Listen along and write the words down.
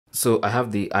So I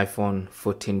have the iPhone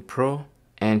 14 Pro,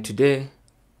 and today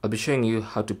I'll be showing you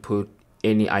how to put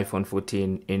any iPhone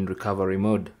 14 in recovery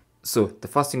mode. So the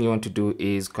first thing you want to do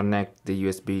is connect the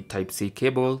USB Type-C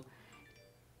cable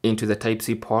into the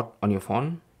Type-C port on your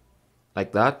phone,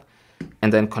 like that,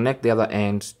 and then connect the other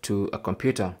end to a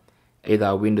computer, either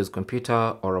a Windows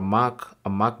computer or a Mac, a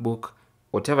MacBook,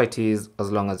 whatever it is,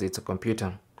 as long as it's a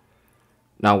computer.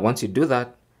 Now, once you do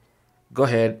that, go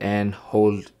ahead and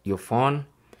hold your phone,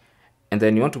 and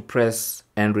then you want to press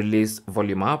and release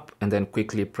volume up, and then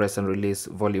quickly press and release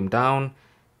volume down,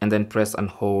 and then press and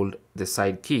hold the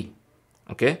side key.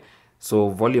 Okay, so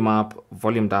volume up,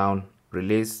 volume down,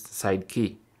 release, side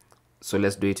key. So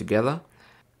let's do it together.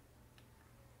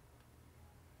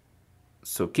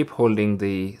 So keep holding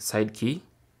the side key.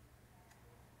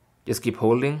 Just keep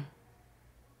holding.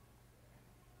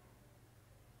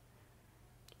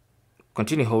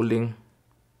 Continue holding.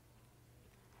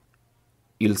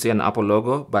 You'll see an Apple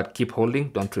logo, but keep holding,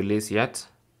 don't release yet.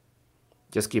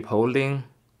 Just keep holding.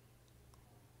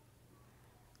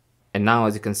 And now,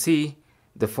 as you can see,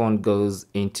 the phone goes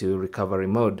into recovery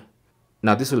mode.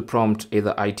 Now this will prompt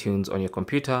either iTunes on your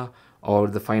computer or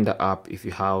the Finder app if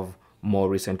you have more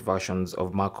recent versions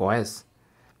of macOS.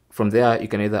 From there, you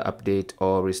can either update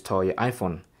or restore your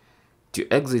iPhone.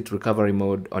 To exit recovery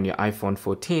mode on your iPhone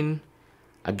 14,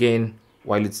 again,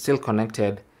 while it's still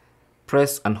connected,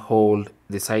 press and hold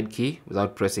the side key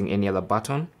without pressing any other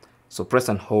button. So press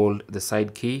and hold the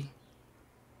side key.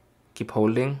 Keep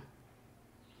holding.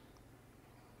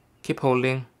 Keep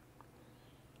holding.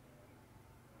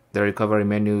 The recovery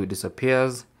menu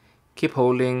disappears. Keep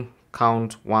holding.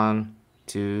 Count 1,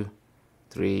 2,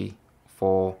 3,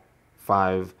 4,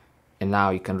 5, and now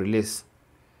you can release.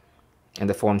 And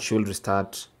the phone should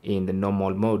restart in the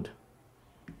normal mode.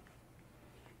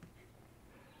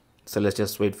 So let's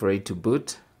just wait for it to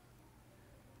boot.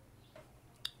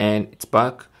 And it's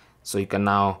back. So you can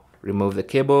now remove the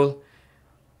cable,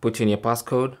 put in your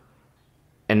passcode,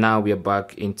 and now we are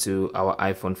back into our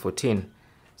iPhone 14.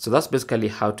 So that's basically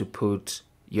how to put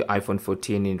your iPhone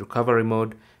 14 in recovery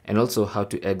mode, and also how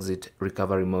to exit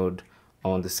recovery mode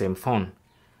on the same phone.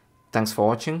 Thanks for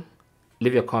watching.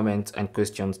 Leave your comments and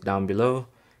questions down below,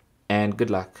 and good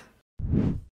luck.